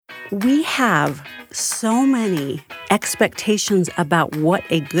We have so many expectations about what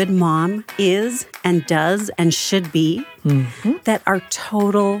a good mom is and does and should be that are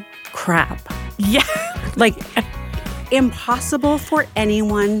total crap. Yeah. Like impossible for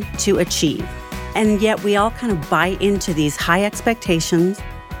anyone to achieve. And yet we all kind of buy into these high expectations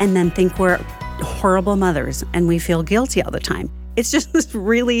and then think we're horrible mothers and we feel guilty all the time. It's just this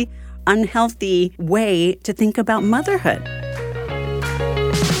really unhealthy way to think about motherhood.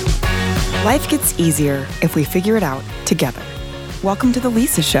 Life gets easier if we figure it out together. Welcome to The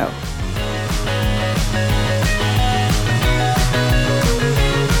Lisa Show.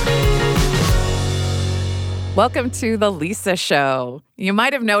 Welcome to The Lisa Show. You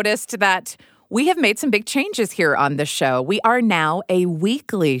might have noticed that we have made some big changes here on the show. We are now a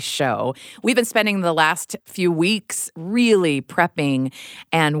weekly show. We've been spending the last few weeks really prepping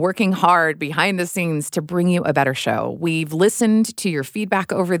and working hard behind the scenes to bring you a better show. We've listened to your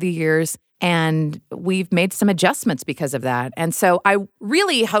feedback over the years, and we've made some adjustments because of that. And so I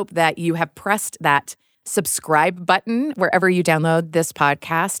really hope that you have pressed that subscribe button wherever you download this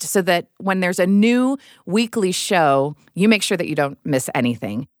podcast so that when there's a new weekly show, you make sure that you don't miss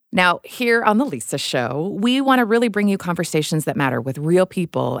anything. Now, here on The Lisa Show, we want to really bring you conversations that matter with real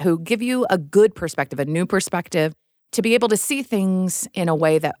people who give you a good perspective, a new perspective, to be able to see things in a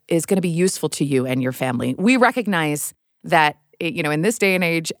way that is going to be useful to you and your family. We recognize that, in this day and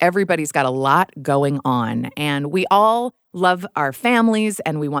age, everybody's got a lot going on, and we all love our families,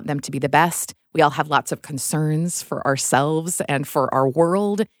 and we want them to be the best. We all have lots of concerns for ourselves and for our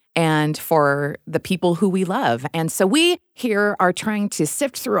world and for the people who we love. And so we here are trying to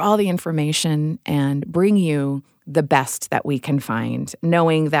sift through all the information and bring you the best that we can find,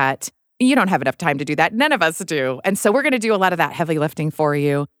 knowing that you don't have enough time to do that. None of us do. And so we're going to do a lot of that heavy lifting for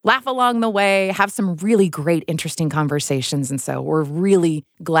you, laugh along the way, have some really great, interesting conversations. And so we're really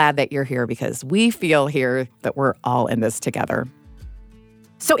glad that you're here because we feel here that we're all in this together.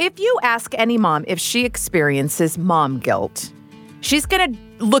 So if you ask any mom if she experiences mom guilt, she's going to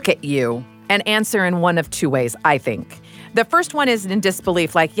look at you and answer in one of two ways, I think. The first one is in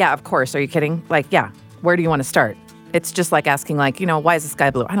disbelief, like, yeah, of course. Are you kidding? Like, yeah, where do you want to start? It's just like asking, like, why is the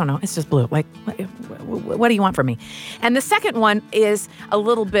sky blue? I don't know. It's just blue. Like, what do you want from me? And the second one is a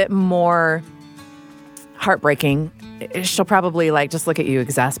little bit more heartbreaking. She'll probably, just look at you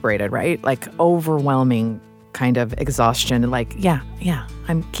exasperated, right? Like, overwhelming kind of exhaustion. Like, yeah,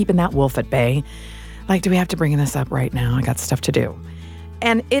 I'm keeping that wolf at bay. Like, do we have to bring this up right now? I got stuff to do.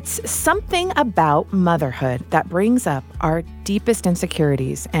 And it's something about motherhood that brings up our deepest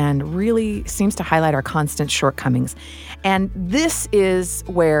insecurities and really seems to highlight our constant shortcomings. And this is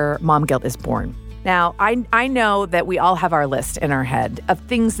where mom guilt is born. Now, I know that we all have our list in our head of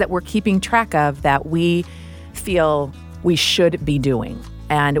things that we're keeping track of that we feel we should be doing.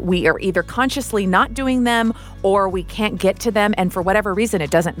 And we are either consciously not doing them or we can't get to them. And for whatever reason, it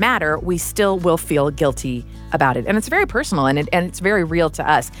doesn't matter. We still will feel guilty about it. And it's very personal and it's very real to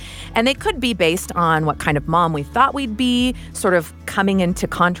us. And they could be based on what kind of mom we thought we'd be, sort of coming into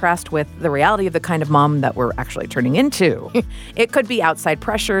contrast with the reality of the kind of mom that we're actually turning into. It could be outside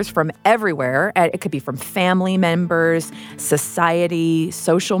pressures from everywhere. It could be from family members, society,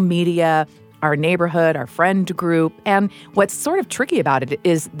 social media, our neighborhood, our friend group. And what's sort of tricky about it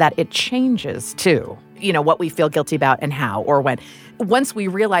is that it changes too. What we feel guilty about and how or when. Once we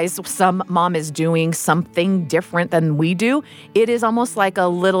realize some mom is doing something different than we do, it is almost like a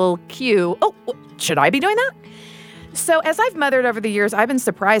little cue. Oh, should I be doing that? So as I've mothered over the years, I've been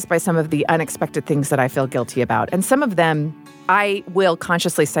surprised by some of the unexpected things that I feel guilty about. And some of them I will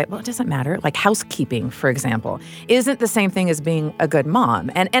consciously say, well, it doesn't matter. Like housekeeping, for example, isn't the same thing as being a good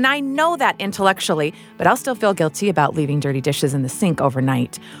mom. And I know that intellectually, but I'll still feel guilty about leaving dirty dishes in the sink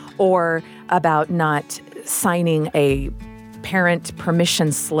overnight or about not signing a parent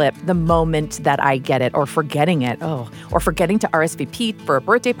permission slip the moment that I get it or forgetting it. Or forgetting to RSVP for a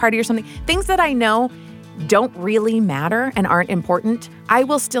birthday party or something. Things that I know don't really matter and aren't important, I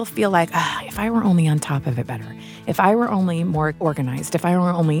will still feel like, if I were only on top of it better, if I were only more organized, if I were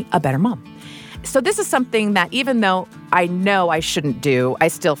only a better mom. So this is something that even though I know I shouldn't do, I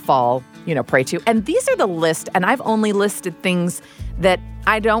still fall, prey to. And these are the list, and I've only listed things that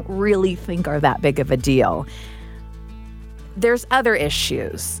I don't really think are that big of a deal. There's other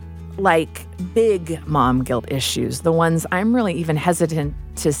issues, like big mom guilt issues, the ones I'm really even hesitant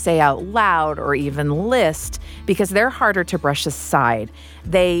to say out loud or even list because they're harder to brush aside.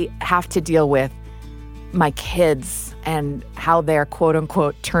 They have to deal with my kids and how they're quote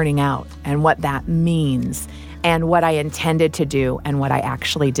unquote turning out and what that means and what I intended to do and what I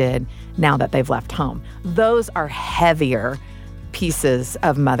actually did now that they've left home. Those are heavier pieces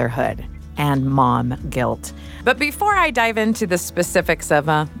of motherhood and mom guilt. But before I dive into the specifics of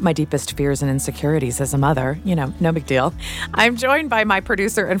my deepest fears and insecurities as a mother, no big deal, I'm joined by my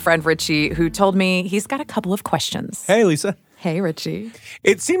producer and friend Richie, who told me he's got a couple of questions. Hey, Lisa. Hey, Richie.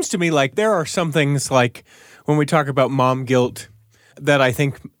 It seems to me like there are some things like when we talk about mom guilt that I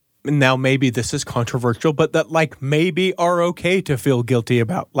think now maybe this is controversial, but that like maybe are okay to feel guilty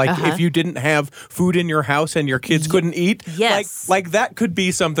about. Like if you didn't have food in your house and your kids couldn't eat, yes. like that could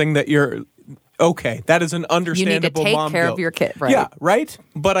be something that you're okay. That is an understandable mom guilt. You need to take care guilt. of your kid, right? Yeah, right?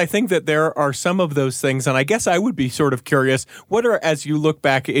 But I think that there are some of those things, and I guess I would be sort of curious, what are, as you look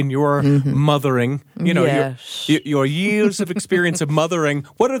back in your mothering, your years of experience of mothering,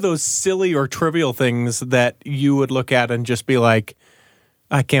 what are those silly or trivial things that you would look at and just be like,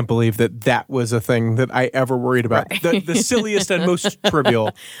 I can't believe that was a thing that I ever worried about. Right. The silliest and most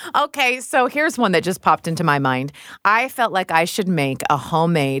trivial. Okay, so here's one that just popped into my mind. I felt like I should make a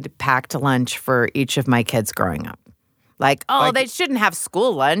homemade packed lunch for each of my kids growing up. Like, they shouldn't have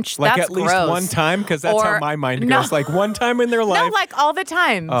school lunch. Like that's at least gross. one time? Because that's how my mind goes. Like one time in their life. No, like all the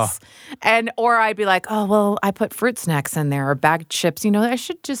times. Oh. Or I'd be like, oh, well, I put fruit snacks in there or bagged chips. I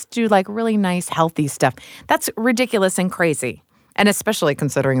should just do like really nice, healthy stuff. That's ridiculous and crazy. And especially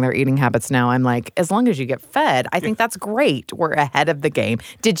considering their eating habits now, I'm like, as long as you get fed, I think that's great. We're ahead of the game.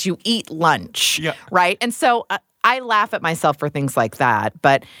 Did you eat lunch? Yeah. Right? And so I laugh at myself for things like that.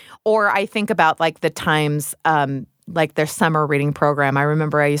 Or I think about like the times, like their summer reading program. I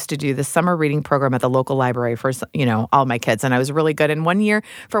remember I used to do the summer reading program at the local library for, all my kids. And I was really good. And one year,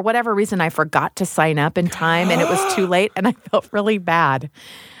 for whatever reason, I forgot to sign up in time and it was too late. And I felt really bad.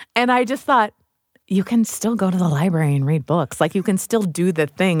 And I just thought, you can still go to the library and read books. Like, you can still do the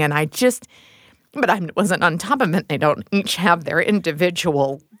thing. But I wasn't on top of it. They don't each have their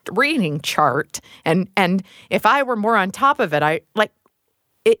individual reading chart. And if I were more on top of it,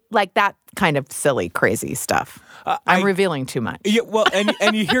 like that kind of silly, crazy stuff. I'm revealing too much. Yeah, well,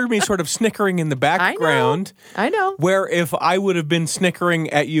 and you hear me sort of snickering in the background. I know. Where if I would have been snickering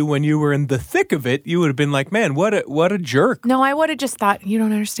at you when you were in the thick of it, you would have been like, man, what a jerk. No, I would have just thought, you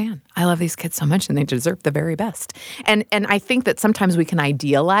don't understand. I love these kids so much and they deserve the very best. And I think that sometimes we can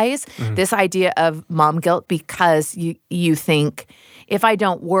idealize this idea of mom guilt because you think, if I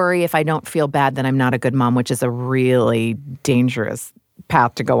don't worry, if I don't feel bad, then I'm not a good mom, which is a really dangerous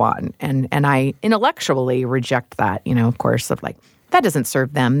path to go on. And I intellectually reject that, of course, of like, that doesn't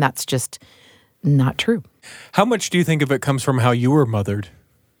serve them. That's just not true. How much do you think of it comes from how you were mothered?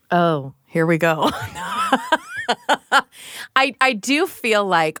 Oh, here we go. I do feel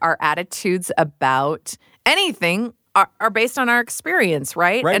like our attitudes about anything are based on our experience,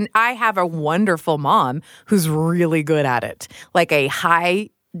 right? And I have a wonderful mom who's really good at it, like a high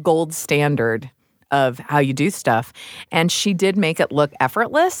gold standard of how you do stuff. And she did make it look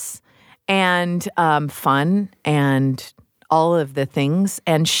effortless and fun and all of the things.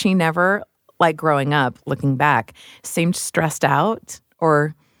 And she never, like growing up, looking back, seemed stressed out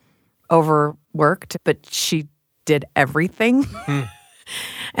or overworked, but she did everything.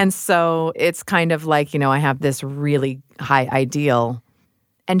 And so it's kind of like, I have this really high ideal.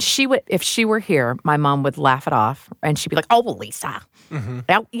 And if she were here, my mom would laugh it off and she'd be like, oh, Lisa,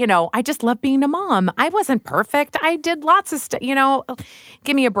 I just love being a mom. I wasn't perfect. I did lots of stuff,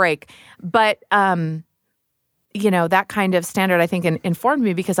 give me a break. But, that kind of standard, I think, informed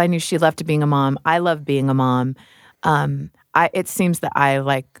me because I knew she loved being a mom. I love being a mom. It seems that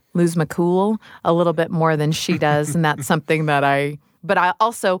I lose my cool a little bit more than she does. And that's something that but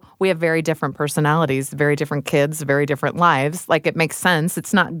we have very different personalities, very different kids, very different lives. Like, it makes sense.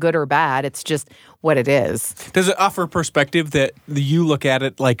 It's not good or bad. It's just what it is. Does it offer perspective that you look at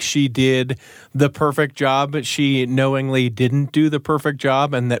it like she did the perfect job, but she knowingly didn't do the perfect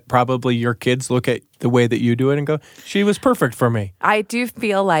job, and that probably your kids look at the way that you do it and go, she was perfect for me? I do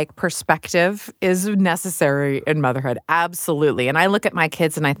feel like perspective is necessary in motherhood. Absolutely. And I look at my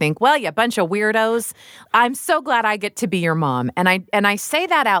kids and I think, well, you bunch of weirdos. I'm so glad I get to be your mom. And I say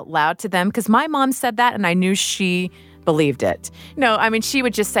that out loud to them because my mom said that and I knew she believed it. No, I mean, she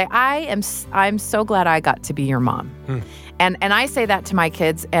would just say, I'm so glad I got to be your mom. And I say that to my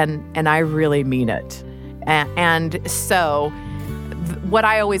kids and I really mean it. And so what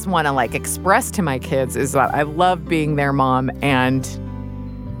I always want to express to my kids is that I love being their mom and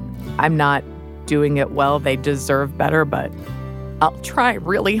I'm not doing it well. They deserve better, but I'll try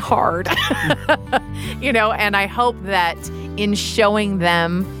really hard. And I hope that in showing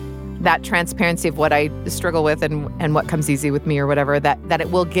them that transparency of what I struggle with and what comes easy with me or whatever, that it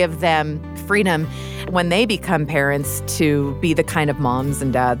will give them freedom when they become parents to be the kind of moms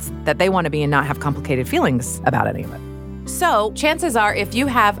and dads that they want to be and not have complicated feelings about any of it. So chances are, if you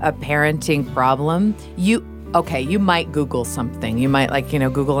have a parenting problem, you might Google something. You might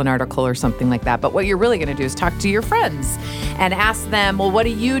Google an article or something like that. But what you're really going to do is talk to your friends and ask them, well, what do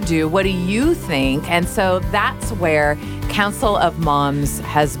you do? What do you think? And so that's where Council of Moms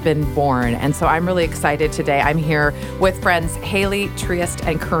has been born. And so I'm really excited today. I'm here with friends Haley, Trieste,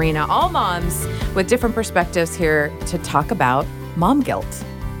 and Karina, all moms with different perspectives here to talk about mom guilt.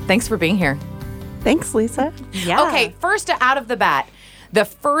 Thanks for being here. Thanks, Lisa. Yeah. Okay, first out of the bat, the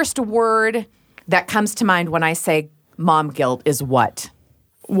first word that comes to mind when I say mom guilt is what?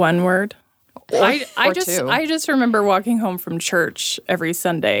 One word. I two. just remember walking home from church every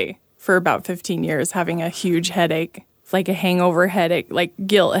Sunday for about 15 years, having a huge headache, like a hangover headache, like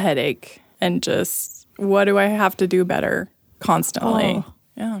guilt headache, and just, what do I have to do better constantly? Oh.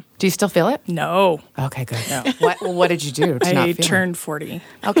 Yeah. Do you still feel it? No. Okay, good. No. What did you do to not I feel turned 40.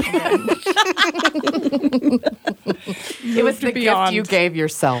 Okay. It was the gift you gave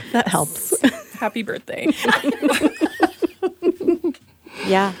yourself. That helps. Happy birthday.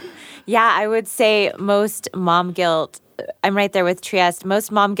 Yeah. Yeah, I would say most mom guilt, I'm right there with Trieste,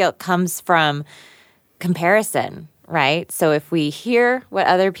 most mom guilt comes from comparison, right? So if we hear what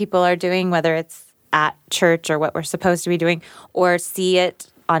other people are doing, whether it's at church or what we're supposed to be doing, or see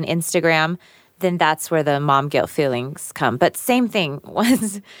it on Instagram, then that's where the mom guilt feelings come. But same thing,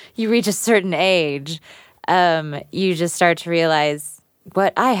 once you reach a certain age, you just start to realize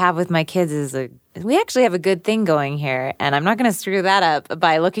what I have with my kids is we actually have a good thing going here, and I'm not going to screw that up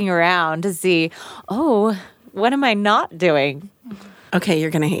by looking around to see, oh, what am I not doing? Okay,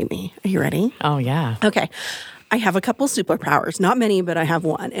 you're going to hate me. Are you ready? Oh, yeah. Okay. I have a couple superpowers. Not many, but I have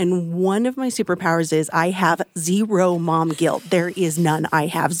one. And one of my superpowers is I have zero mom guilt. There is none. I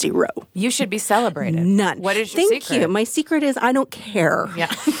have zero. You should be celebrated. None. What is your secret? Thank you. My secret is I don't care. Yeah.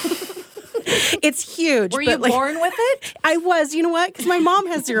 It's huge. Were you born with it? I was. You know what? Because my mom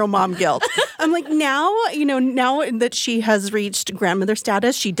has zero mom guilt. I'm like, now that she has reached grandmother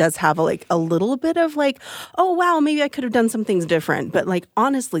status, she does have a little bit of oh, wow, maybe I could have done some things different. But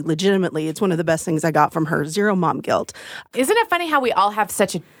honestly, legitimately, it's one of the best things I got from her. Zero mom guilt. Isn't it funny how we all have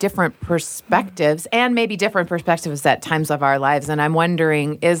such different perspectives and maybe different perspectives at times of our lives? And I'm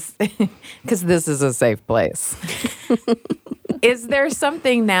wondering, because this is a safe place. Is there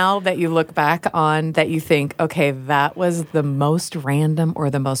something now that you look back on that you think, okay, that was the most random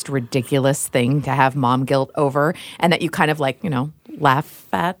or the most ridiculous thing to have mom guilt over, and that you kind of laugh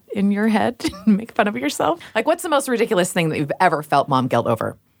at in your head and make fun of yourself? What's the most ridiculous thing that you've ever felt mom guilt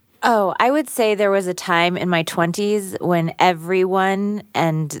over? Oh, I would say there was a time in my 20s when everyone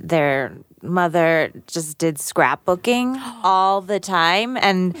and their mother just did scrapbooking all the time,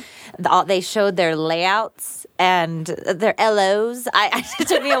 and they showed their layouts and their LOs. It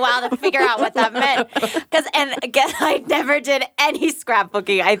took me a while to figure out what that meant. And again, I never did any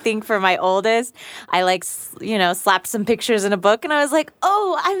scrapbooking. I think for my oldest, I slapped some pictures in a book, and I was like,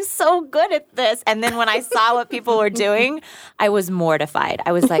 oh, I'm so good at this. And then when I saw what people were doing, I was mortified.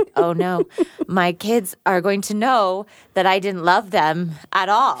 I was like, oh no, my kids are going to know that I didn't love them at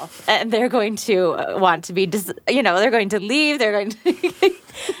all. And they're going to want to be, they're going to leave. They're going to...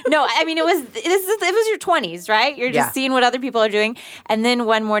 No, I mean, it was your 20s, right? You're just seeing what other people are doing. And then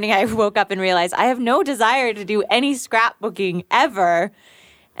one morning I woke up and realized I have no desire to do any scrapbooking ever.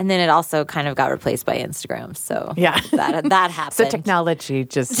 And then it also kind of got replaced by Instagram. So that happened. So technology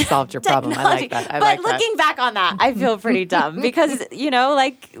just solved your problem. I like that. But looking back on that, I feel pretty dumb because,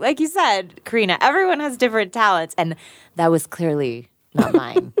 like you said, Karina, everyone has different talents. And that was clearly not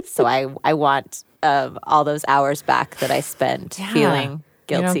mine. So I want all those hours back that I spent feeling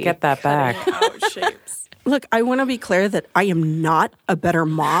guilty. You don't get that back. Look, I want to be clear that I am not a better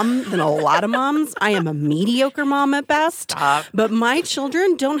mom than a lot of moms. I am a mediocre mom at best. Stop. But my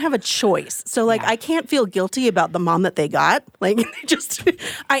children don't have a choice. So, I can't feel guilty about the mom that they got. I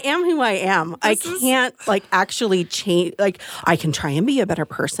am who I am. I can't, actually change. I can try and be a better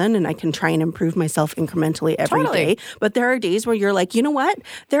person, and I can try and improve myself incrementally every day. But there are days where you're like, you know what?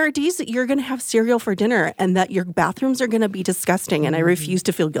 There are days that you're going to have cereal for dinner and that your bathrooms are going to be disgusting. And I refuse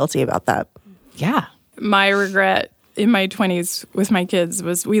to feel guilty about that. Yeah. My regret in my 20s with my kids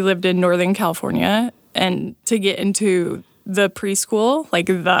was we lived in Northern California, and to get into the preschool,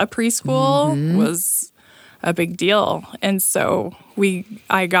 was a big deal. And so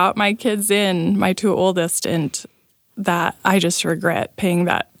I got my kids in, my two oldest, and that I just regret paying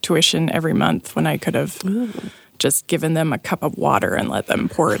that tuition every month when I could have just given them a cup of water and let them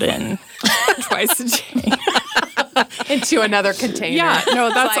pour it in twice a day. into another container. Yeah,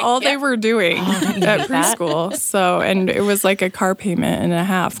 no, that's all they were doing at preschool. So, and it was like a car payment and a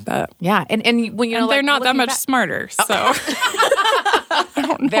half. That and when you know, they're not that much smarter. So I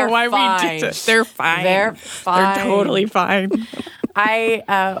don't know why we did it. They're fine. They're fine. They're totally fine.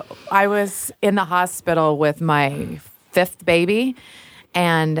 I was in the hospital with my 5th baby,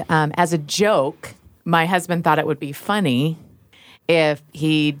 and as a joke, my husband thought it would be funny if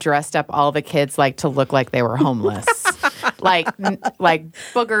he dressed up all the kids to look like they were homeless. like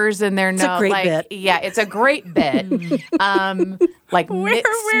boogers in their nose. It's a great bit. Yeah, it's a great bit. Where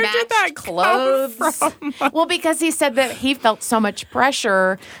did that clothes. come from? Well, because he said that he felt so much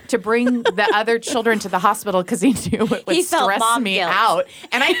pressure to bring the other children to the hospital because he knew it would stress me out.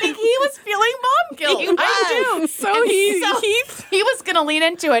 And I think he was feeling mom guilt. I do. So he was going to lean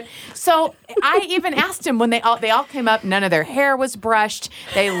into it. So I even asked him when they all came up, none of their hair was brushed.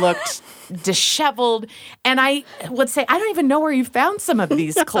 They looked disheveled. And I would say, I don't even know where you found some of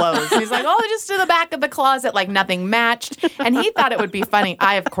these clothes. And he's like, just in the back of the closet, nothing matched. And he thought it would be funny.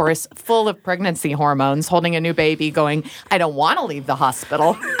 I, of course, full of pregnancy hormones, holding a new baby, going, I don't want to leave the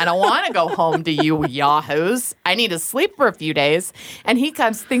hospital. I don't want to go home to you yahoos. I need to sleep for a few days. And he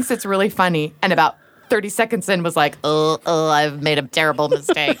thinks it's really funny. And about 30 seconds in was like, I've made a terrible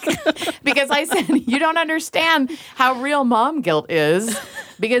mistake. Because I said, you don't understand how real mom guilt is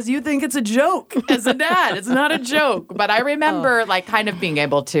because you think it's a joke as a dad. It's not a joke. But I remember kind of being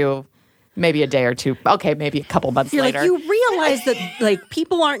able to maybe a day or two, maybe a couple months later. You realize that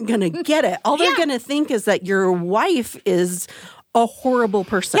people aren't going to get it. All they're going to think is that your wife is a horrible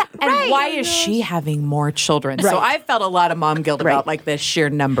person. Yeah, and why is she having more children? Right. So I felt a lot of mom guilt about the sheer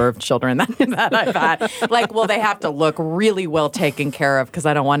number of children that I've had. They have to look really well taken care of because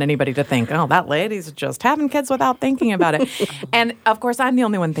I don't want anybody to think, that lady's just having kids without thinking about it. And of course, I'm the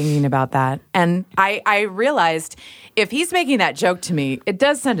only one thinking about that. And I realized if he's making that joke to me, it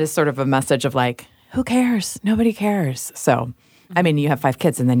does send us sort of a message of who cares? Nobody cares. So I mean, you have 5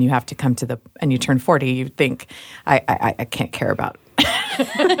 kids and then you have to come and you turn 40, you think, I can't care about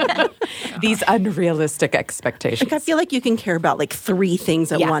these unrealistic expectations. I feel like you can care about 3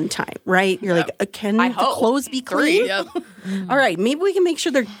 things at one time, right? You're can the clothes be clean? 3, yeah. All right, maybe we can make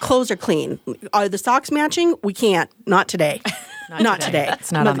sure their clothes are clean. Are the socks matching? We can't. Not today. Not today.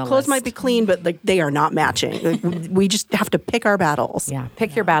 It's not on the clothes list. might be clean, but they are not matching. We just have to pick our battles. Yeah,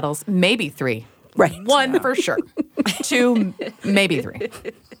 pick your battles. Maybe 3. Right. 1 for sure. 2, maybe 3.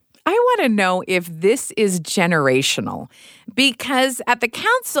 I want to know if this is generational because at the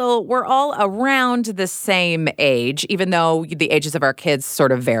council, we're all around the same age, even though the ages of our kids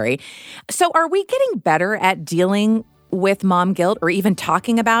sort of vary. So are we getting better at dealing with mom guilt or even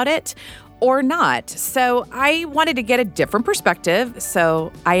talking about it or not? So I wanted to get a different perspective.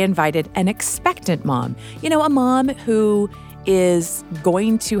 So I invited an expectant mom, a mom who is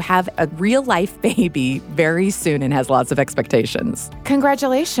going to have a real-life baby very soon and has lots of expectations.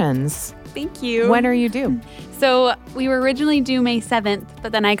 Congratulations. Thank you. When are you due? So we were originally due May 7th,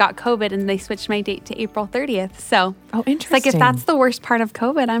 but then I got COVID and they switched my date to April 30th. So interesting. It's if that's the worst part of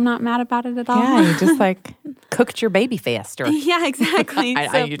COVID, I'm not mad about it at all. Yeah, you just cooked your baby faster. Yeah, exactly.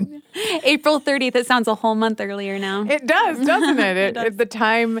 April 30th, it sounds a whole month earlier now. It does, doesn't it? It does. The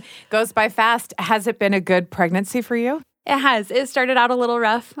time goes by fast. Has it been a good pregnancy for you? It has. It started out a little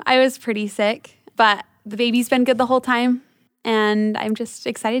rough. I was pretty sick, but the baby's been good the whole time. And I'm just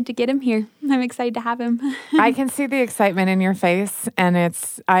excited to get him here. I'm excited to have him. I can see the excitement in your face, and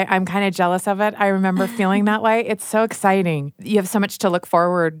I'm kind of jealous of it. I remember feeling that way. It's so exciting. You have so much to look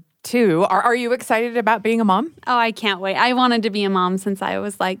forward to. Are you excited about being a mom? Oh, I can't wait. I wanted to be a mom since I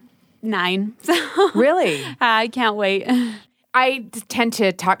was 9. So really? I can't wait. I tend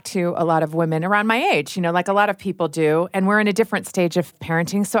to talk to a lot of women around my age, like a lot of people do, and we're in a different stage of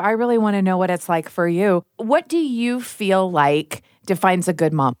parenting. So I really want to know what it's like for you. What do you feel like defines a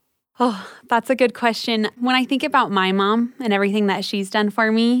good mom? Oh, that's a good question. When I think about my mom and everything that she's done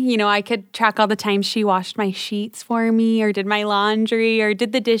for me, I could track all the times she washed my sheets for me or did my laundry or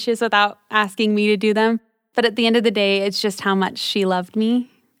did the dishes without asking me to do them. But at the end of the day, it's just how much she loved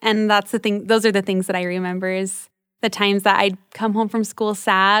me. And that's the thing. Those are the things that I remember is the times that I'd come home from school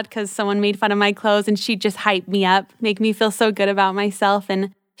sad because someone made fun of my clothes and she'd just hype me up, make me feel so good about myself.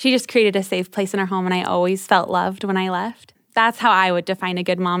 And she just created a safe place in our home and I always felt loved when I left. That's how I would define a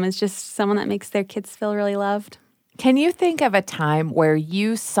good mom, is just someone that makes their kids feel really loved. Can you think of a time where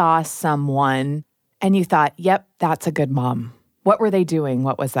you saw someone and you thought, yep, that's a good mom? What were they doing?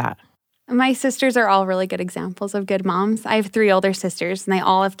 What was that? My sisters are all really good examples of good moms. I have 3 older sisters and they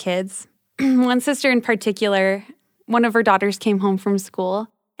all have kids. One sister in particular, one of her daughters came home from school,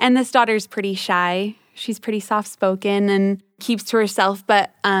 and this daughter's pretty shy. She's pretty soft-spoken and keeps to herself. But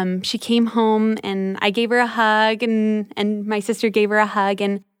she came home and I gave her a hug and my sister gave her a hug.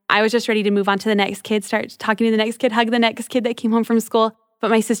 And I was just ready to move on to the next kid, start talking to the next kid, hug the next kid that came home from school. But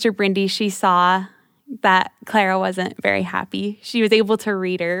my sister Brindy, she saw that Clara wasn't very happy. She was able to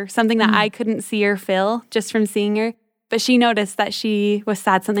read her, something that I couldn't see or feel just from seeing her. But she noticed that she was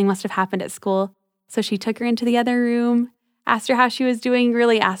sad. Something must have happened at school. So she took her into the other room, asked her how she was doing,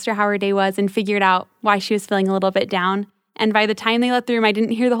 really asked her how her day was, and figured out why she was feeling a little bit down. And by the time they left the room, I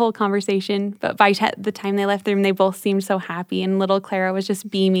didn't hear the whole conversation, but by the time they left the room, they both seemed so happy. And little Clara was just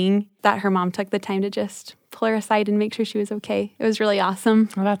beaming that her mom took the time to just pull her aside and make sure she was okay. It was really awesome.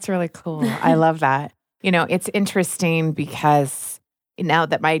 Well, that's really cool. I love that. You know, it's interesting because now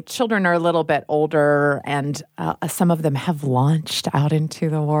that my children are a little bit older and some of them have launched out into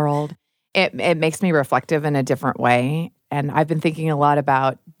the world, it makes me reflective in a different way. And I've been thinking a lot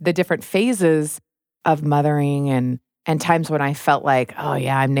about the different phases of mothering and times when I felt like, oh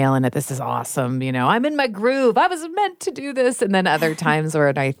yeah, I'm nailing it. This is awesome. You know, I'm in my groove. I was meant to do this. And then other times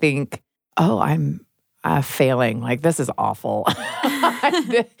where I think, oh, I'm failing. Like, this is awful.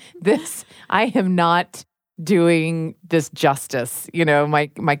 I am not doing this justice. You know,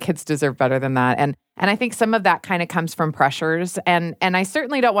 my kids deserve better than that. And I think some of that kind of comes from pressures. And I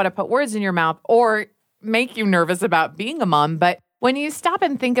certainly don't want to put words in your mouth or make you nervous about being a mom. But when you stop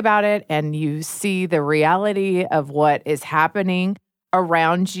and think about it and you see the reality of what is happening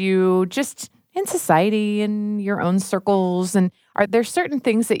around you, just in society and your own circles, and are there certain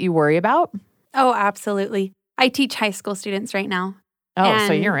things that you worry about? Oh, absolutely. I teach high school students right now. Oh,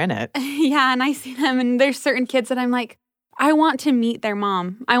 so you're in it. Yeah, and I see them, and there's certain kids that I'm like, I want to meet their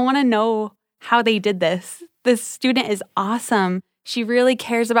mom. I want to know how they did this. This student is awesome. She really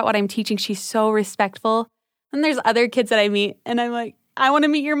cares about what I'm teaching. She's so respectful. And there's other kids that I meet, and I'm like, I want to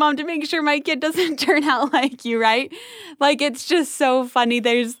meet your mom to make sure my kid doesn't turn out like you, right? Like, it's just so funny.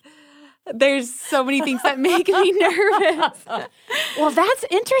 There's so many things that make me nervous. Well, that's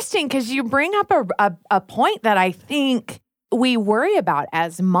interesting because you bring up a point that I think we worry about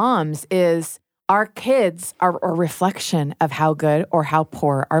as moms is our kids are a reflection of how good or how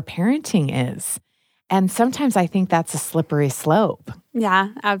poor our parenting is. And sometimes I think that's a slippery slope. Yeah,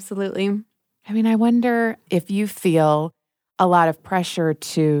 absolutely. I mean, I wonder if you feel a lot of pressure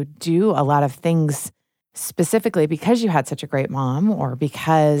to do a lot of things specifically because you had such a great mom or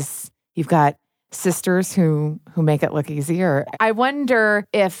because you've got sisters who make it look easier. I wonder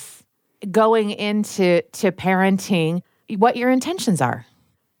if going into parenting, what your intentions are.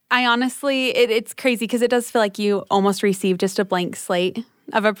 I honestly, it's crazy because it does feel like you almost receive just a blank slate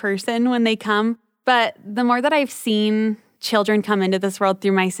of a person when they come. But the more that I've seen children come into this world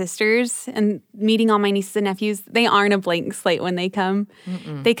through my sisters and meeting all my nieces and nephews, they aren't a blank slate when they come.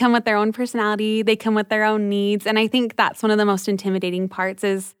 Mm-mm. They come with their own personality. They come with their own needs. And I think that's one of the most intimidating parts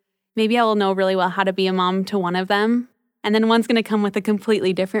is maybe I will know really well how to be a mom to one of them. And then one's going to come with a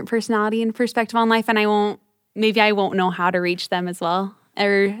completely different personality and perspective on life. And I won't know how to reach them as well.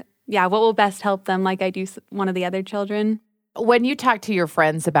 Or, yeah, what will best help them like I do one of the other children. When you talk to your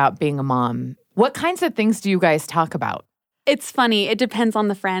friends about being a mom, what kinds of things do you guys talk about? It's funny. It depends on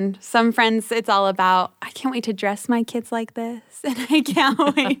the friend. Some friends, it's all about, I can't wait to dress my kids like this. And I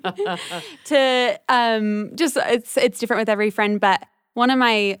can't wait to it's different with every friend. But one of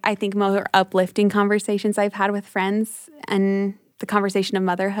my, I think, more uplifting conversations I've had with friends and the conversation of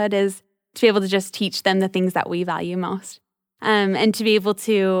motherhood is to be able to just teach them the things that we value most. And to be able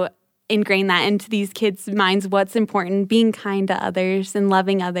to ingrain that into these kids' minds, what's important, being kind to others and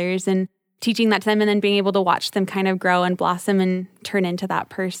loving others and teaching that to them and then being able to watch them kind of grow and blossom and turn into that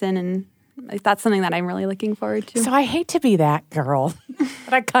person. And that's something that I'm really looking forward to. So I hate to be that girl,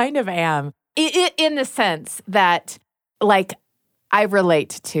 but I kind of am. In the sense that, like, I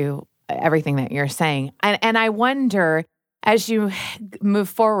relate to everything that you're saying. And I wonder, as you move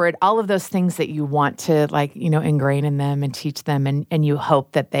forward, all of those things that you want to, like, you know, ingrain in them and teach them and you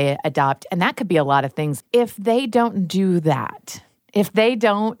hope that they adopt. And that could be a lot of things. If they don't do that, if they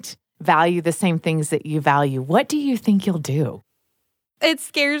don't value the same things that you value, what do you think you'll do? It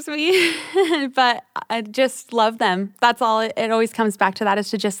scares me, but I just love them. That's all. It always comes back to that, is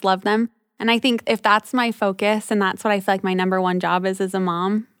to just love them. And I think if that's my focus and that's what I feel like my number one job is as a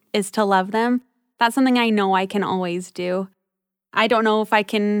mom, is to love them, that's something I know I can always do. I don't know if I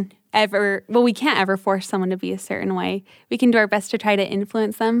can ever, we can't ever force someone to be a certain way. We can do our best to try to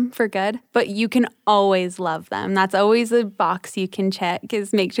influence them for good, but you can always love them. That's always a box you can check,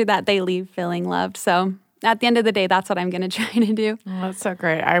 is make sure that they leave feeling loved. So at the end of the day, that's what I'm going to try to do. Oh, that's so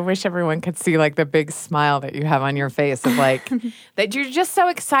great. I wish everyone could see like the big smile that you have on your face of like that you're just so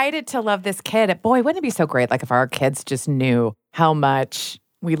excited to love this kid. Boy, wouldn't it be so great like if our kids just knew how much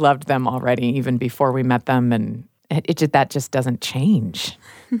we loved them already even before we met them, and that just doesn't change.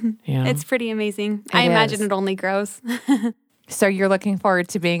 Yeah. It's pretty amazing. I imagine it only grows. So you're looking forward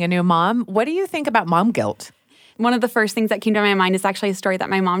to being a new mom. What do you think about mom guilt? One of the first things that came to my mind is actually a story that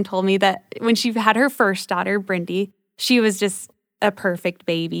my mom told me, that when she had her first daughter, Brindy, she was just a perfect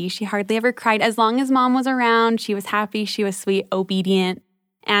baby. She hardly ever cried. As long as mom was around, she was happy, she was sweet, obedient.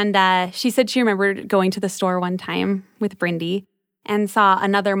 And she said she remembered going to the store one time with Brindy and saw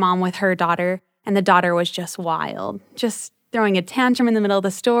another mom with her daughter, and the daughter was just wild, just throwing a tantrum in the middle of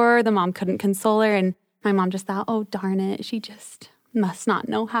the store. The mom couldn't console her, and my mom just thought, oh, darn it, she just must not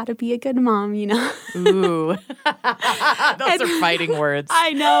know how to be a good mom, you know? Ooh. Those are fighting words.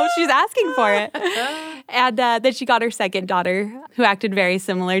 I know. She's asking for it. And then she got her second daughter, who acted very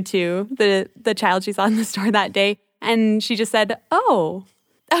similar to the child she saw in the store that day. And she just said, oh,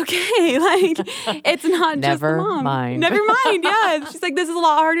 okay. Like, it's not just the mom. Never mind. Yeah. She's like, this is a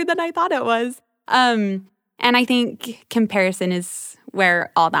lot harder than I thought it was. And I think comparison is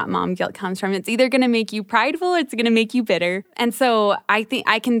where all that mom guilt comes from. It's either going to make you prideful or it's going to make you bitter. And so I think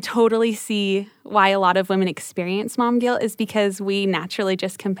I can totally see why a lot of women experience mom guilt is because we naturally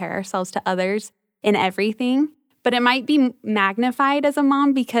just compare ourselves to others in everything. But it might be magnified as a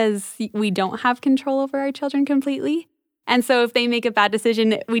mom because we don't have control over our children completely. And so if they make a bad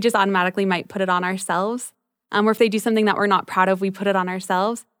decision, we just automatically might put it on ourselves. Or if they do something that we're not proud of, we put it on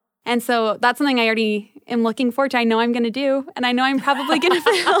ourselves. And so that's something I already am looking forward to. I know I'm going to do, and I know I'm probably going to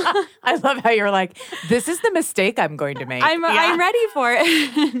fail. I love how you're like, this is the mistake I'm going to make. I'm ready for it.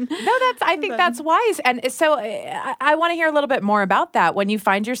 No, I think that's wise. And so I want to hear a little bit more about that. When you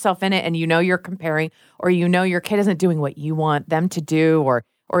find yourself in it and you know you're comparing, or you know your kid isn't doing what you want them to do,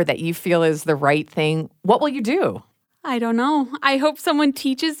 or that you feel is the right thing, what will you do? I don't know. I hope someone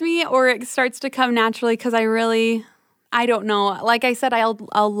teaches me, or it starts to come naturally, because I don't know. Like I said, I'll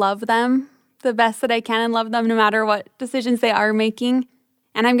love them the best that I can and love them no matter what decisions they are making.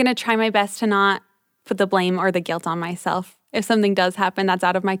 And I'm going to try my best to not put the blame or the guilt on myself. If something does happen that's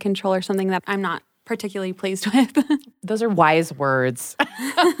out of my control or something that I'm not particularly pleased with. Those are wise words.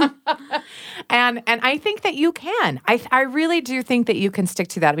 And I think that you can. I really do think that you can stick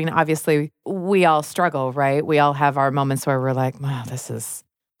to that. I mean, obviously, we all struggle, right? We all have our moments where we're like, wow, this is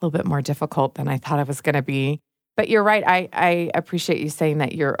a little bit more difficult than I thought it was going to be. But you're right. I appreciate you saying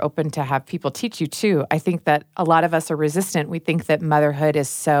that you're open to have people teach you too. I think that a lot of us are resistant. We think that motherhood is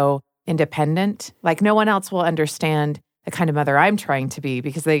so independent. Like no one else will understand the kind of mother I'm trying to be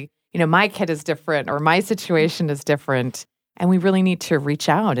because my kid is different or my situation is different. And we really need to reach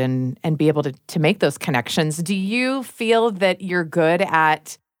out and be able to make those connections. Do you feel that you're good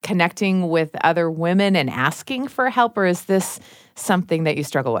at connecting with other women and asking for help, or is this something that you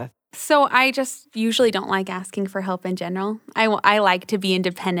struggle with? So I just usually don't like asking for help in general. I like to be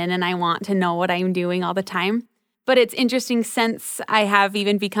independent and I want to know what I'm doing all the time. But it's interesting, since I have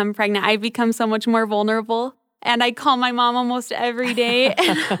even become pregnant, I've become so much more vulnerable. And I call my mom almost every day.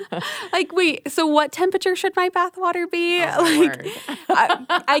 Like, wait, so what temperature should my bathwater be?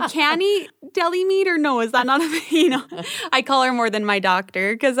 I can eat deli meat, or no? Is that not I call her more than my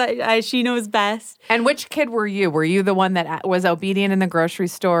doctor because she knows best. And which kid were you? Were you the one that was obedient in the grocery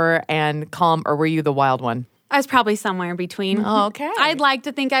store and calm, or were you the wild one? I was probably somewhere in between. Oh, okay. I'd like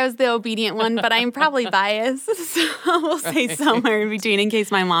to think I was the obedient one, but I'm probably biased. So we'll say somewhere in between in case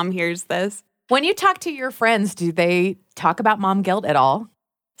my mom hears this. When you talk to your friends, do they talk about mom guilt at all?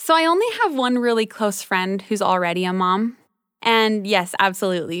 So I only have one really close friend who's already a mom. And yes,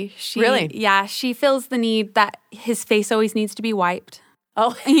 absolutely. Really? Yeah, she feels the need that his face always needs to be wiped.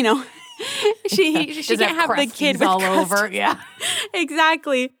 Oh, she can't have the kid with all over. Yeah,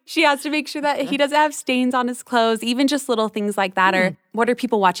 exactly. She has to make sure that he doesn't have stains on his clothes, even just little things like that. Or what are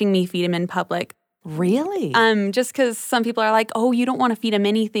people watching me feed him in public? Really? Just because some people are like, oh, you don't want to feed them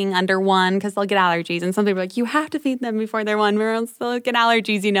anything under 1 because they'll get allergies. And some people are like, you have to feed them before they're 1 or else they'll get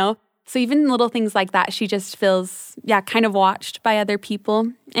allergies, So even little things like that, she just feels, kind of watched by other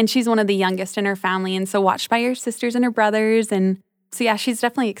people. And she's one of the youngest in her family. And so watched by her sisters and her brothers. And so, she's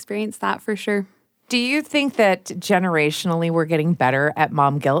definitely experienced that for sure. Do you think that generationally we're getting better at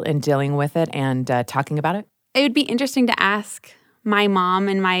mom guilt and dealing with it and talking about it? It would be interesting to ask my mom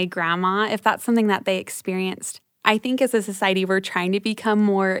and my grandma if that's something that they experienced. I think as a society, we're trying to become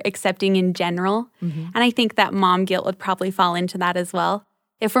more accepting in general. Mm-hmm. And I think that mom guilt would probably fall into that as well.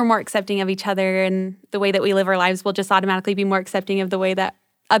 If we're more accepting of each other and the way that we live our lives, we'll just automatically be more accepting of the way that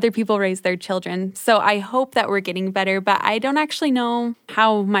other people raise their children. So I hope that we're getting better, but I don't actually know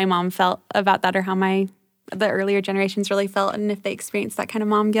how my mom felt about that or how the earlier generations really felt and if they experienced that kind of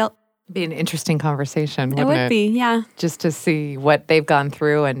mom guilt. It'd be an interesting conversation, wouldn't it? It would be, yeah. Just to see what they've gone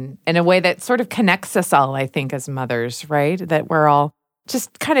through and in a way that sort of connects us all, I think, as mothers, right? That we're all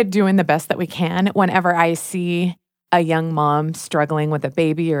just kind of doing the best that we can. Whenever I see a young mom struggling with a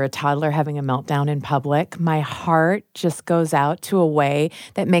baby or a toddler having a meltdown in public, my heart just goes out to a way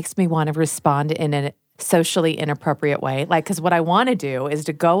that makes me want to respond in a socially inappropriate way. Like, because what I want to do is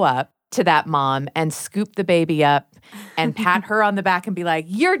to go up to that mom and scoop the baby up and pat her on the back and be like,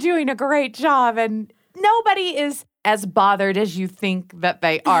 you're doing a great job. And nobody is as bothered as you think that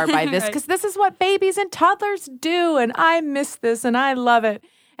they are by this, because this is what babies and toddlers do. And I miss this and I love it.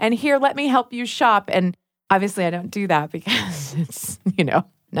 And here, let me help you shop. And obviously I don't do that because it's,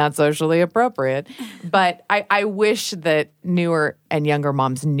 not socially appropriate. But I wish that newer and younger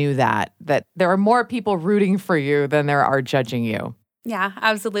moms knew that there are more people rooting for you than there are judging you. Yeah,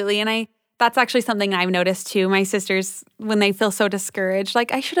 absolutely. And that's actually something I've noticed too. My sisters, when they feel so discouraged,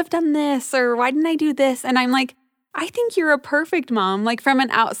 like, I should have done this, or why didn't I do this? And I'm like, I think you're a perfect mom. Like, from an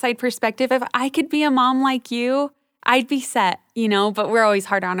outside perspective, if I could be a mom like you, I'd be set, but we're always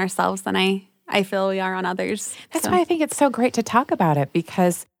harder on ourselves than I feel we are on others. That's why I think it's so great to talk about it,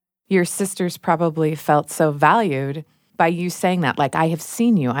 because your sisters probably felt so valued by you saying that. Like, I have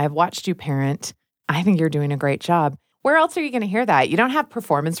seen you. I have watched you parent. I think you're doing a great job. Where else are you going to hear that? You don't have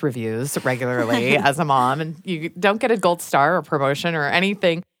performance reviews regularly as a mom, and you don't get a gold star or promotion or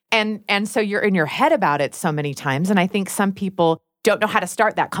anything. And so you're in your head about it so many times. And I think some people don't know how to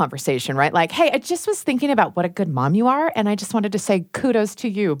start that conversation, right? Like, hey, I just was thinking about what a good mom you are, and I just wanted to say kudos to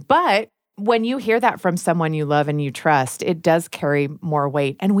you. But when you hear that from someone you love and you trust, it does carry more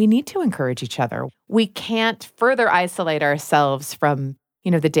weight. And we need to encourage each other. We can't further isolate ourselves from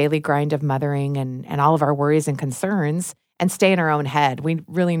the daily grind of mothering and all of our worries and concerns and stay in our own head. We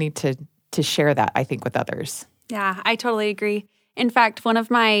really need to share that, I think, with others. Yeah, I totally agree. In fact, one of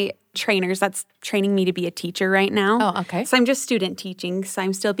my trainers that's training me to be a teacher right now. Oh, okay. So I'm just student teaching, so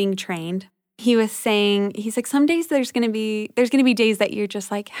I'm still being trained. He was saying, he's like, some days there's going to be days that you're just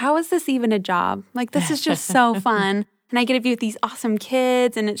like, how is this even a job? Like, this is just so fun. And I get to be with these awesome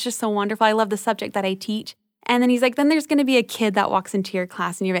kids, and it's just so wonderful. I love the subject that I teach. And then he's like, then there's going to be a kid that walks into your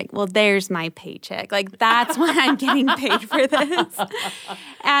class and you're like, well, there's my paycheck. Like, that's why I'm getting paid for this.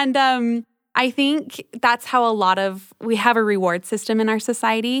 And I think that's how we have a reward system in our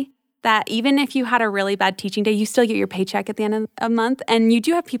society, that even if you had a really bad teaching day, you still get your paycheck at the end of a month. And you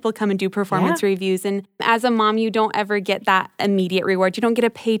do have people come and do performance reviews. And as a mom, you don't ever get that immediate reward. You don't get a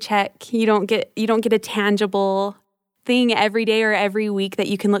paycheck. You don't get a tangible thing every day or every week that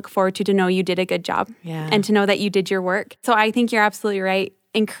you can look forward to know you did a good job and to know that you did your work. So I think you're absolutely right.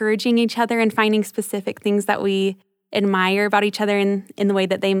 Encouraging each other and finding specific things that we admire about each other in the way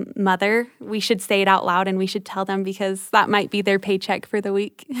that they mother, we should say it out loud and we should tell them, because that might be their paycheck for the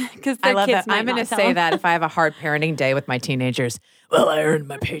week. Because I love that. I'm going to say that if I have a hard parenting day with my teenagers, well, I earned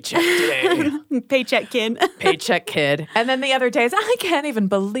my paycheck today. Paycheck kid. Paycheck kid. And then the other days, I can't even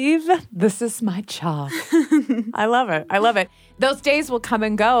believe this is my job. I love it. I love it. Those days will come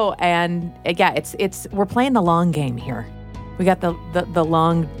and go. And it's we're playing the long game here. We got the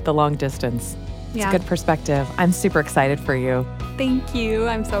long distance. It's a good perspective. I'm super excited for you. Thank you.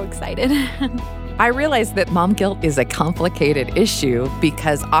 I'm so excited. I realize that mom guilt is a complicated issue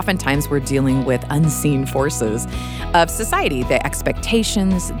because oftentimes we're dealing with unseen forces of society, the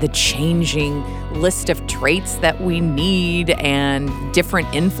expectations, the changing list of traits that we need, and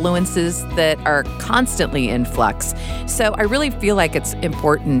different influences that are constantly in flux. So I really feel like it's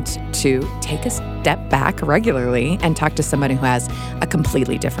important to take a step back regularly and talk to someone who has a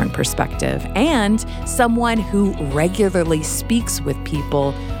completely different perspective and someone who regularly speaks with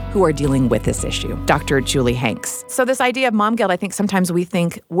people who are dealing with this issue, Dr. Julie Hanks. So this idea of mom guilt, I think sometimes we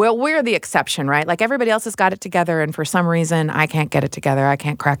think, well, we're the exception, right? Like everybody else has got it together, and for some reason, I can't get it together. I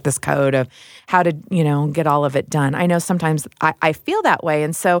can't crack this code of how to, get all of it done. I know sometimes I feel that way.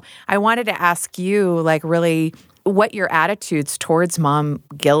 And so I wanted to ask you, like, really what your attitudes towards mom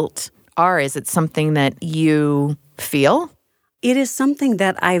guilt are. Is it something that you feel? It is something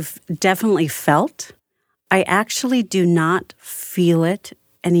that I've definitely felt. I actually do not feel it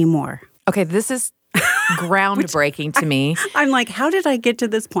anymore. Okay, this is groundbreaking to me. I'm like, how did I get to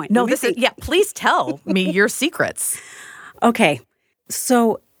this point? No, please tell me your secrets. Okay,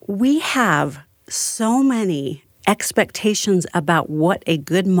 so we have so many expectations about what a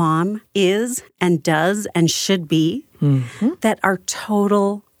good mom is and does and should be that are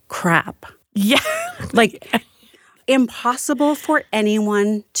total crap. Yeah. Like, impossible for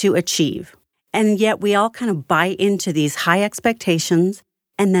anyone to achieve. And yet we all kind of buy into these high expectations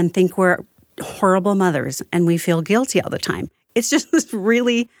and then think we're horrible mothers and we feel guilty all the time. It's just this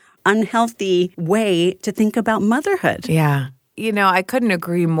really unhealthy way to think about motherhood. Yeah. You know, I couldn't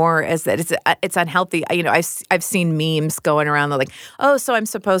agree more as that it's unhealthy. You know, I've seen memes going around that like, oh, so I'm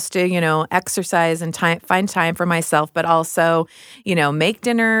supposed to, you know, exercise and find time for myself, but also, you know, make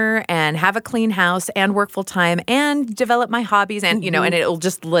dinner and have a clean house and work full time and develop my hobbies and, you know, and it'll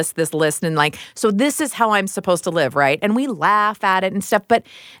just list this list and like, so this is how I'm supposed to live, right? And we laugh at it and stuff. But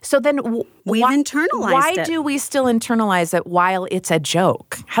so then we've internalized why it. do we still internalize it while it's a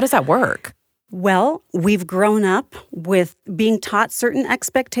joke? How does that work? Well, we've grown up with being taught certain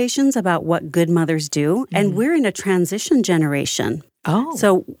expectations about what good mothers do, and we're in a transition generation. Oh.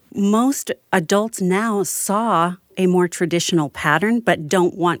 So most adults now saw a more traditional pattern, but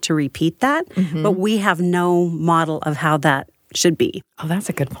don't want to repeat that. But we have no model of how that should be. Oh, that's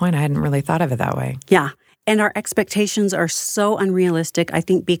a good point. I hadn't really thought of it that way. Yeah. And our expectations are so unrealistic, I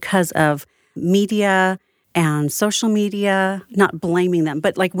think, because of media and social media, not blaming them,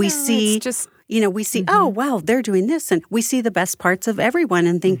 but like we see, it's just, you know, we see, oh, wow, they're doing this. And we see the best parts of everyone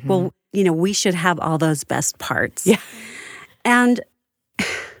and think, well, you know, we should have all those best parts. Yeah. And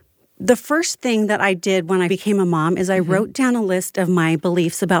the first thing that I did when I became a mom is I wrote down a list of my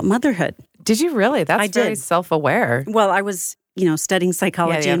beliefs about motherhood. Did you really? That's very self-aware. Well, I was, you know, studying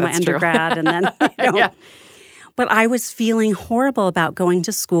psychology in my undergrad and then, you know, but I was feeling horrible about going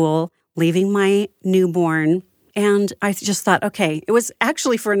to school, leaving my newborn. And I just thought, okay, it was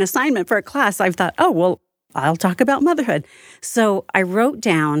actually for an assignment for a class. I thought, oh, well, I'll talk about motherhood. So I wrote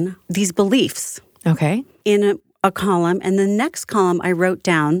down these beliefs in a column. And the next column, I wrote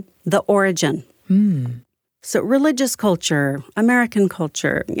down the origin. So religious culture, American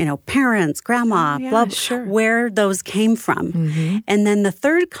culture, you know, parents, grandma, blah, where those came from. And then the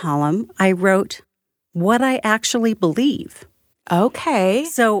third column, I wrote what I actually believe. Okay.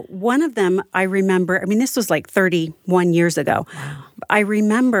 So one of them I remember, I mean, this was like 31 years ago. Wow. I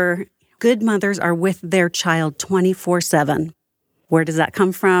remember good mothers are with their child 24/7. Where does that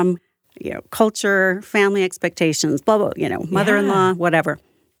come from? You know, culture, family expectations, blah, blah, you know, mother-in-law, whatever.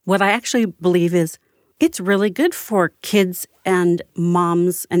 What I actually believe is it's really good for kids and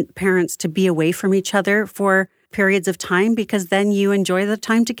moms and parents to be away from each other for periods of time because then you enjoy the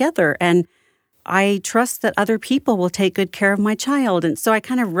time together. And I trust that other people will take good care of my child. And so I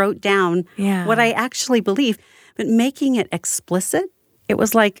kind of wrote down what I actually believe, but making it explicit, it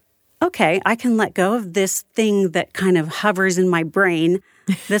was like, okay, I can let go of this thing that kind of hovers in my brain,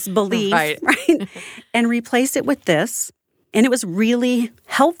 this belief, right? And replace it with this. And it was really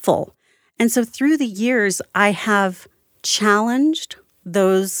helpful. And so through the years, I have challenged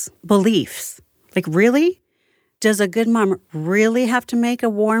those beliefs. Like, really? Does a good mom really have to make a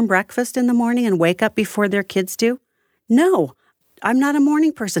warm breakfast in the morning and wake up before their kids do? No, I'm not a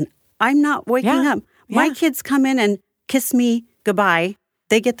morning person. I'm not waking up. My kids come in and kiss me goodbye.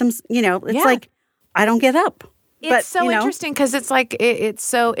 They get them, you know, it's like, I don't get up. It's so interesting because it's like, it's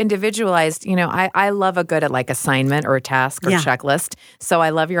so individualized. You know, I love a good at like assignment or a task or checklist. So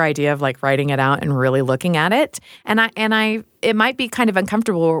I love your idea of like writing it out and really looking at it. And I it might be kind of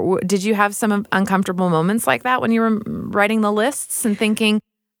uncomfortable. Did you have some uncomfortable moments like that when you were writing the lists and thinking,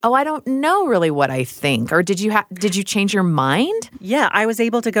 oh, I don't know really what I think? Or did you change your mind? Yeah, I was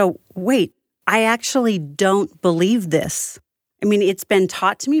able to go, wait, I actually don't believe this. I mean, it's been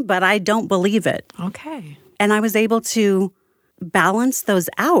taught to me, but I don't believe it. Okay. And I was able to balance those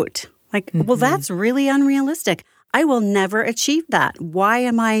out. Like, well, that's really unrealistic. I will never achieve that. Why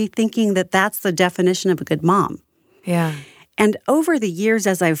am I thinking that that's the definition of a good mom? Yeah. And over the years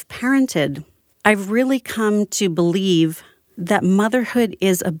as I've parented, I've really come to believe that motherhood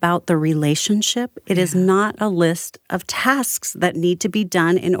is about the relationship. It is not a list of tasks that need to be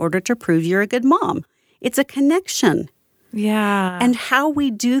done in order to prove you're a good mom. It's a connection. Yeah. And how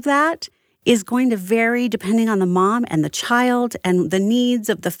we do that is going to vary depending on the mom and the child and the needs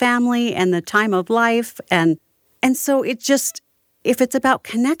of the family and the time of life. And so it just, if it's about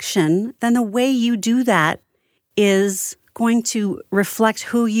connection, then the way you do that is going to reflect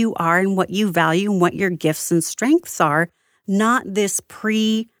who you are and what you value and what your gifts and strengths are, not this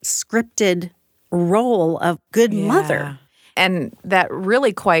pre-scripted role of good mother. And that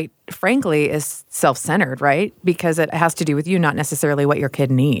really quite frankly is self-centered, right? Because it has to do with you, not necessarily what your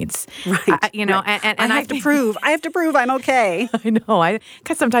kid needs. Right. You know, right. and I have to prove I'm okay. I know. I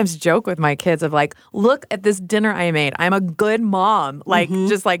can sometimes joke with my kids of like, look at this dinner I made. I'm a good mom. Like,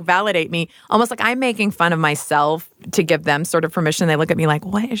 just like validate me. Almost like I'm making fun of myself to give them sort of permission. They look at me like,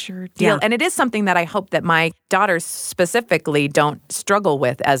 what is your deal? Yeah. And it is something that I hope that my daughters specifically don't struggle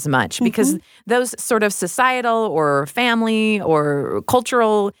with as much because those sort of societal or family or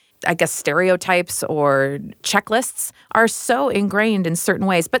cultural, I guess, stereotypes or checklists are so ingrained in certain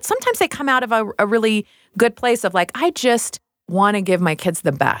ways. But sometimes they come out of a really good place of like, I just want to give my kids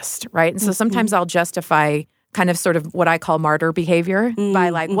the best, right? And so sometimes I'll justify kind of sort of what I call martyr behavior by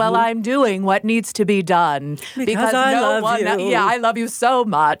like, well, I'm doing what needs to be done because I no love one, you. yeah, I love you so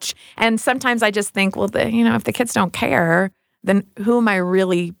much. And sometimes I just think, well, if the kids don't care, then who am I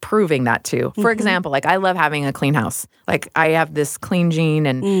really proving that to? For example, like I love having a clean house. Like I have this clean gene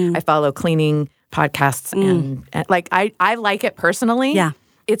and I follow cleaning podcasts and like I like it personally. Yeah.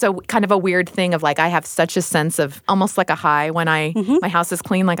 It's a kind of a weird thing of like I have such a sense of almost like a high when my house is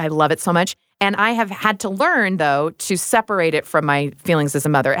clean. Like I love it so much. And I have had to learn, though, to separate it from my feelings as a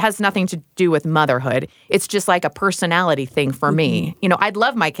mother. It has nothing to do with motherhood. It's just like a personality thing for me. You know, I'd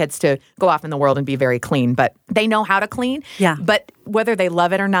love my kids to go off in the world and be very clean, but they know how to clean. Yeah. But whether they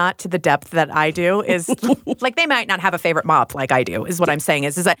love it or not to the depth that I do is like they might not have a favorite mop like I do, is what I'm saying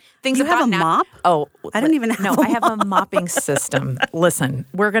is that things You have a mop? Oh, I don't even have No, a I have a mopping system. Listen,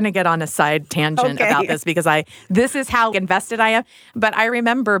 we're going to get on a side tangent about this because this is how invested I am. But I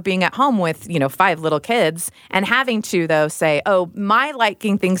remember being at home with, 5 little kids and having to, though, say, oh, my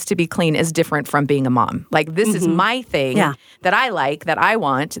liking things to be clean is different from being a mom. Like, this is my thing that I like, that I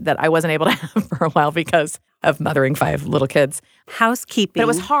want, that I wasn't able to have for a while because of mothering 5 little kids. Housekeeping. But it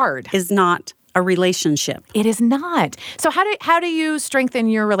was hard. Is not a relationship. It is not. So how do you strengthen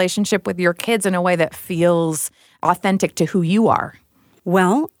your relationship with your kids in a way that feels authentic to who you are?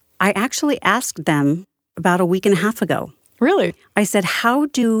 Well, I actually asked them about a week and a half ago. Really? I said, how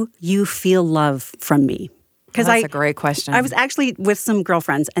do you feel love from me? Because That's a great question. I was actually with some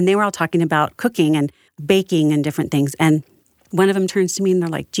girlfriends, and they were all talking about cooking and baking and different things. And one of them turns to me and they're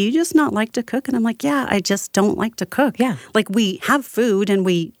like, do you just not like to cook? And I'm like, yeah, I just don't like to cook. Yeah. Like we have food and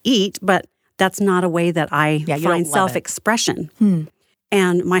we eat, but that's not a way that I find self-expression.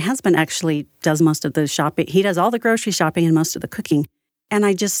 And my husband actually does most of the shopping. He does all the grocery shopping and most of the cooking. And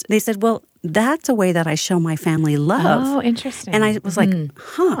they said, well, that's a way that I show my family love. Oh, interesting. And I was like,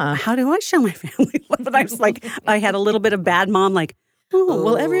 how do I show my family love? And I was like, I had a little bit of bad mom, like,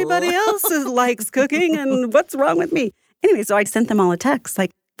 well, everybody else likes cooking and what's wrong with me? Anyway, so I sent them all a text,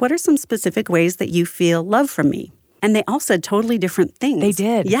 like, what are some specific ways that you feel love from me? And they all said totally different things. They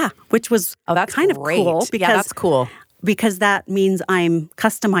did. Yeah, which was that's kind great. of cool. Because, that's cool. Because that means I'm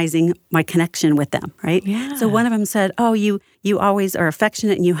customizing my connection with them, right? Yeah. So one of them said, oh, you always are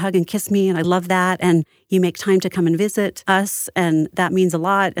affectionate and you hug and kiss me and I love that. And you make time to come and visit us and that means a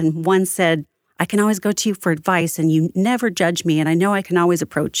lot. And one said, I can always go to you for advice and you never judge me and I know I can always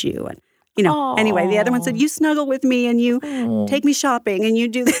approach you. And anyway, the other one said, you snuggle with me and you take me shopping and you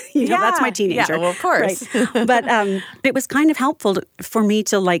do, that's my teenager. Yeah, well, of course. Right? But it was kind of helpful for me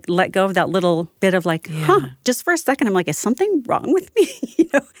to like let go of that little bit of like, just for a second, I'm like, is something wrong with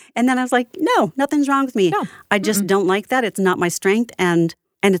me? And then I was like, no, nothing's wrong with me. No. I just don't like that. It's not my strength. And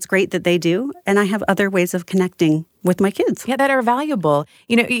it's great that they do. And I have other ways of connecting with my kids. Yeah, that are valuable.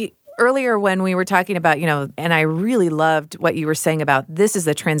 Earlier when we were talking about, and I really loved what you were saying about this is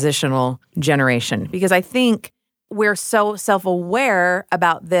a transitional generation, because I think we're so self-aware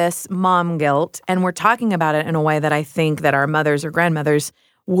about this mom guilt, and we're talking about it in a way that I think that our mothers or grandmothers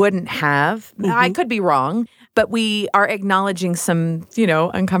wouldn't have. I could be wrong, but we are acknowledging some,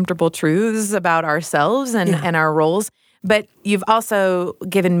 uncomfortable truths about ourselves and our roles. But you've also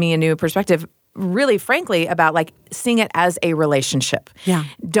given me a new perspective, really frankly, about like seeing it as a relationship. Yeah.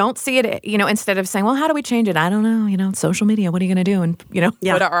 Don't see it, instead of saying, well, how do we change it? I don't know, social media, what are you going to do? And,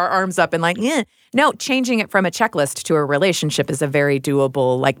 put our arms up and like, No, changing it from a checklist to a relationship is a very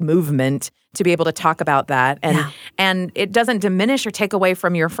doable like movement to be able to talk about that. And it doesn't diminish or take away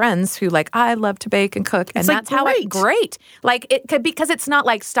from your friends who like, I love to bake and cook. And that's how great. Like it could, because it's not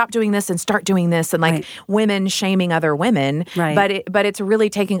like stop doing this and start doing this and like women shaming other women. Right. But it's really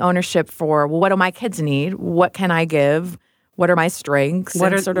taking ownership for, well, what do my kids need? What can I give? What are my strengths?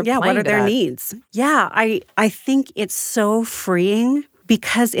 What are their needs? Yeah, I think it's so freeing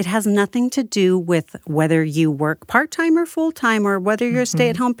because it has nothing to do with whether you work part-time or full-time or whether you're a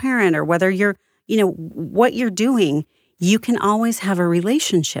stay-at-home parent or whether you're, what you're doing. You can always have a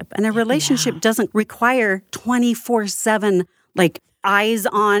relationship. And a relationship doesn't require 24/7 like eyes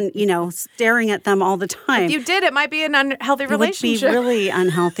on, staring at them all the time. If you did, it might be an unhealthy relationship. It would be really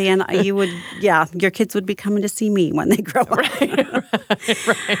unhealthy. And your kids would be coming to see me when they grow up. Right.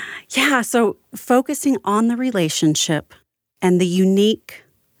 Yeah, so focusing on the relationship and the unique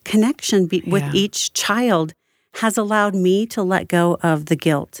connection with each child has allowed me to let go of the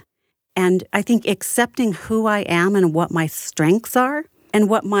guilt. And I think accepting who I am and what my strengths are and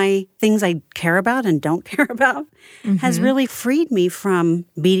what my things I care about and don't care about has really freed me from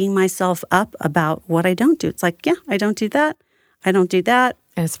beating myself up about what I don't do. It's like, I don't do that. I don't do that.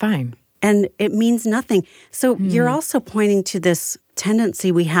 And it's fine. And it means nothing. So you're also pointing to this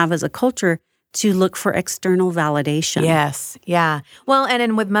tendency we have as a culture to look for external validation. Yes. Yeah. Well,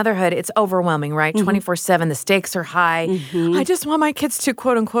 and with motherhood, it's overwhelming, right? 24/7, the stakes are high. I just want my kids to,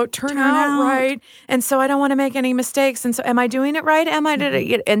 quote unquote, turn out right. And so I don't want to make any mistakes. And so am I doing it right?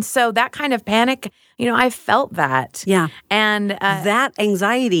 And so that kind of panic, I felt that. Yeah. And that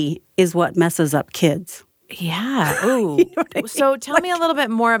anxiety is what messes up kids. Yeah. Ooh. So tell me a little bit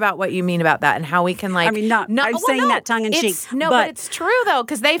more about what you mean about that and how we can I'm saying that tongue in cheek. But it's true though,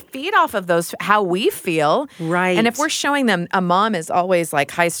 because they feed off of how we feel. Right. And if we're showing them a mom is always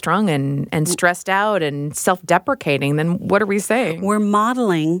like high strung and stressed out and self-deprecating, then what are we saying? We're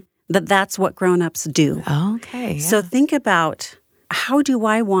modeling that's what grown-ups do. Okay. Yeah. So think about, how do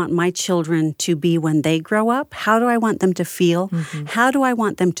I want my children to be when they grow up? How do I want them to feel? How do I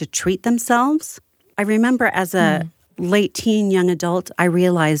want them to treat themselves? I remember as a late teen, young adult, I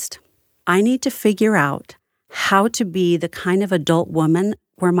realized I need to figure out how to be the kind of adult woman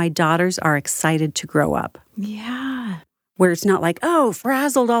where my daughters are excited to grow up. Yeah. Where it's not like,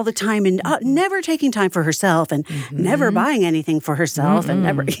 frazzled all the time and never taking time for herself and never buying anything for herself and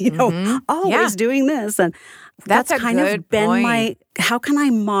never, always doing this. And that's kind of been how can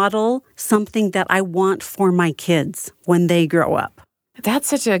I model something that I want for my kids when they grow up? That's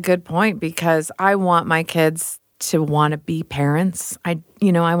such a good point because I want my kids to want to be parents. I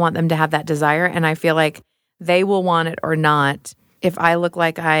want them to have that desire, and I feel like they will want it or not if I look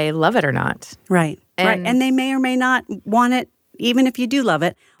like I love it or not. Right. And they may or may not want it even if you do love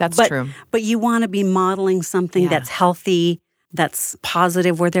it. That's true. But you want to be modeling something that's healthy, that's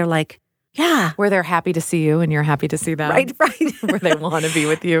positive, where they're like, where they're happy to see you and you're happy to see them. Right. Where they want to be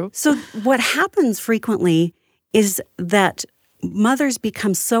with you. So what happens frequently is that mothers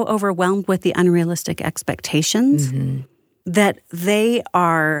become so overwhelmed with the unrealistic expectations that they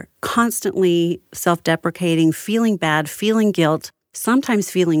are constantly self-deprecating, feeling bad, feeling guilt, sometimes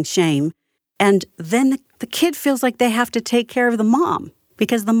feeling shame. And then the kid feels like they have to take care of the mom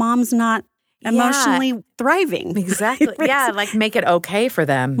because the mom's not emotionally thriving. Exactly. Yeah, like make it okay for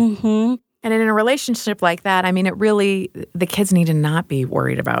them. And in a relationship like that, I mean, the kids need to not be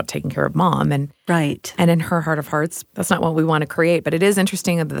worried about taking care of mom. And And in her heart of hearts, that's not what we want to create. But it is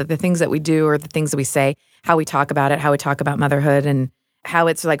interesting the things that we do or the things that we say, how we talk about it, how we talk about motherhood and how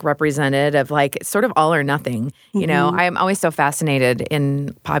it's like represented of like sort of all or nothing. I'm always so fascinated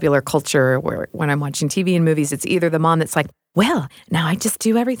in popular culture where when I'm watching TV and movies, it's either the mom that's like, well, now I just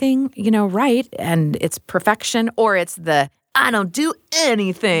do everything, right, and it's perfection, or it's the I don't do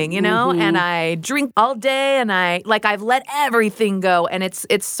anything, and I drink all day and I've let everything go. And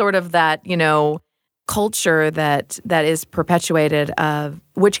it's sort of that, culture that is perpetuated of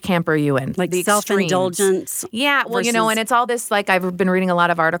which camp are you in? Like the self-indulgence. Extremes. Yeah, well, and it's all this, like I've been reading a lot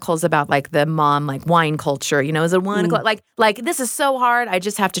of articles about like the mom, like wine culture, is it 1 o'clock? Like this is so hard, I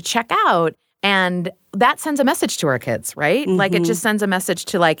just have to check out. And that sends a message to our kids, right? Like it just sends a message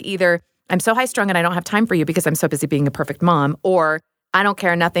to like either I'm so high strung and I don't have time for you because I'm so busy being a perfect mom, or I don't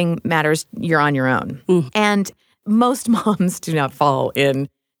care, nothing matters, you're on your own. And most moms do not fall into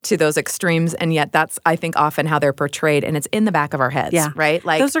those extremes, and yet that's, I think, often how they're portrayed, and it's in the back of our heads, right?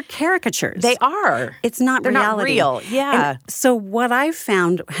 Like those are caricatures. They are. It's not They're reality. not real. Yeah. And so what I've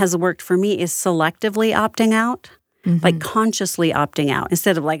found has worked for me is selectively opting out, like consciously opting out,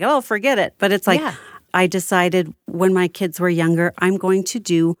 instead of like, forget it. But it's like, I decided when my kids were younger, I'm going to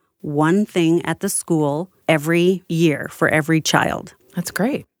do one thing at the school every year for every child. That's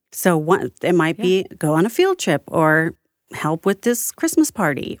great. So it might be go on a field trip or help with this Christmas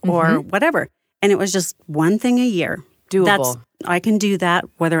party or whatever. And it was just one thing a year. Doable. I can do that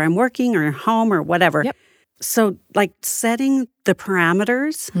whether I'm working or home or whatever. Yep. So like setting the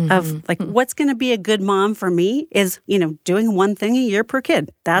parameters of like what's going to be a good mom for me is, doing one thing a year per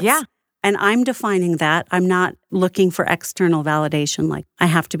kid. And I'm defining that. I'm not looking for external validation like I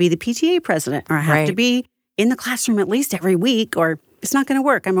have to be the PTA president or I have to be in the classroom at least every week or it's not going to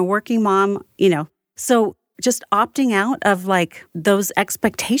work. I'm a working mom, So just opting out of like those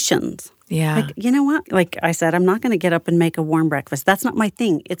expectations. Yeah. Like, you know what? Like I said, I'm not going to get up and make a warm breakfast. That's not my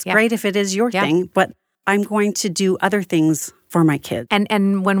thing. It's great if it is your thing, but I'm going to do other things for my kids.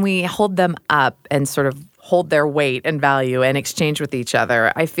 And when we hold them up and sort of hold their weight and value and exchange with each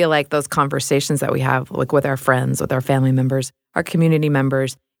other, I feel like those conversations that we have, like with our friends, with our family members, our community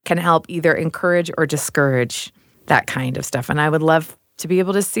members, can help either encourage or discourage that kind of stuff. And I would love to be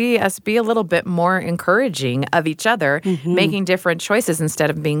able to see us be a little bit more encouraging of each other, making different choices instead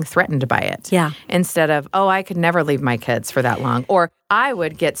of being threatened by it. Yeah. Instead of, oh, I could never leave my kids for that long. Or I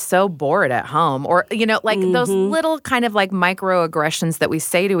would get so bored at home. Or, you know, like those little kind of like microaggressions that we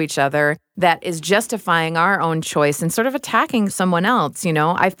say to each other that is justifying our own choice and sort of attacking someone else. You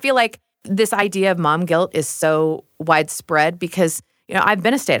know, I feel like this idea of mom guilt is so widespread because, you know, I've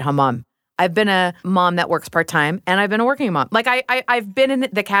been a stay-at-home mom. I've been a mom that works part-time, and I've been a working mom. Like, I've been in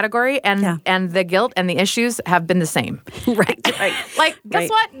the category, and the guilt and the issues have been the same. Right. Like, guess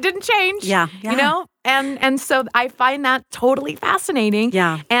what? Didn't change. Yeah. You know? And so I find that totally fascinating.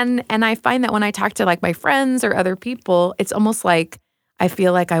 Yeah. And I find that when I talk to, like, my friends or other people, it's almost like I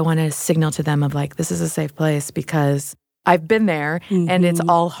feel like I want to signal to them of, like, this is a safe place because I've been there, and it's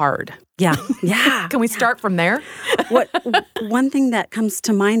all hard. Yeah. Yeah. Can we start from there? One thing that comes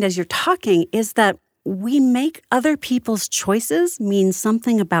to mind as you're talking is that we make other people's choices mean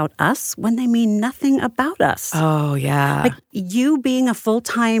something about us when they mean nothing about us. Oh, yeah. Like you being a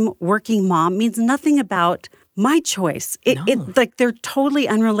full-time working mom means nothing about my choice. It like they're totally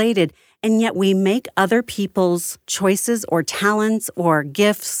unrelated. And yet we make other people's choices or talents or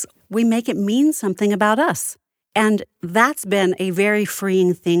gifts, we make it mean something about us. And that's been a very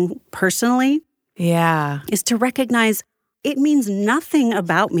freeing thing personally. Yeah. Is to recognize it means nothing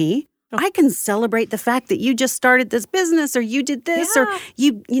about me. I can celebrate the fact that you just started this business or you did this or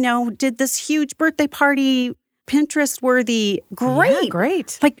you know, did this huge birthday party, Pinterest worthy. Great. Yeah,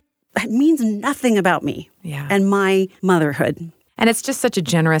 great. Like it means nothing about me and my motherhood. And it's just such a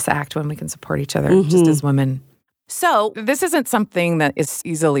generous act when we can support each other just as women. So this isn't something that is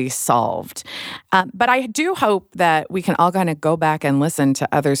easily solved, but I do hope that we can all kind of go back and listen to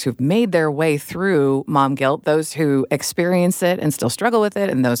others who've made their way through mom guilt, those who experience it and still struggle with it,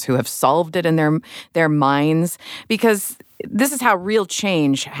 and those who have solved it in their minds, because this is how real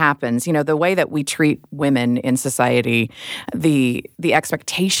change happens. You know, the way that we treat women in society, the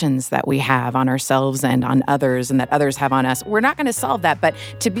expectations that we have on ourselves and on others and that others have on us, we're not going to solve that. But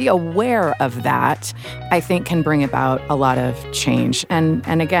to be aware of that, I think can bring about a lot of change.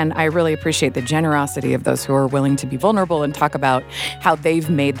 And again, I really appreciate the generosity of those who are willing to be vulnerable and talk about how they've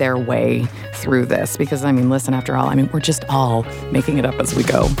made their way through this. Because, I mean, listen, after all, I mean, we're just all making it up as we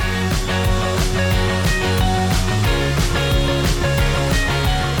go.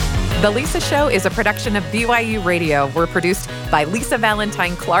 The Lisa Show is a production of BYU Radio. We're produced by Lisa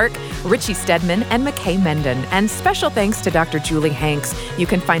Valentine Clark, Richie Stedman, and McKay Menden. And special thanks to Dr. Julie Hanks. You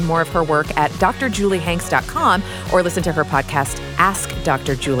can find more of her work at drjuliehanks.com or listen to her podcast, Ask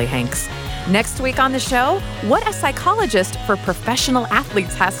Dr. Julie Hanks. Next week on the show, what a psychologist for professional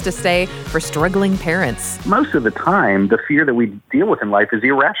athletes has to say for struggling parents. Most of the time, the fear that we deal with in life is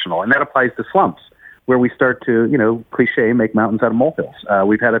irrational, and that applies to slumps, where we start to, you know, cliche, make mountains out of molehills.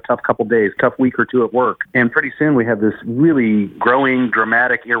 We've had a tough couple days, tough week or two at work, and pretty soon we have this really growing,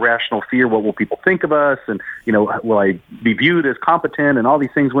 dramatic, irrational fear. What will people think of us? And, you know, will I be viewed as competent and all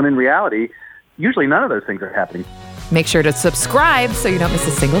these things, when in reality, usually none of those things are happening. Make sure to subscribe so you don't miss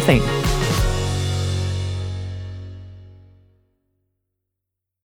a single thing.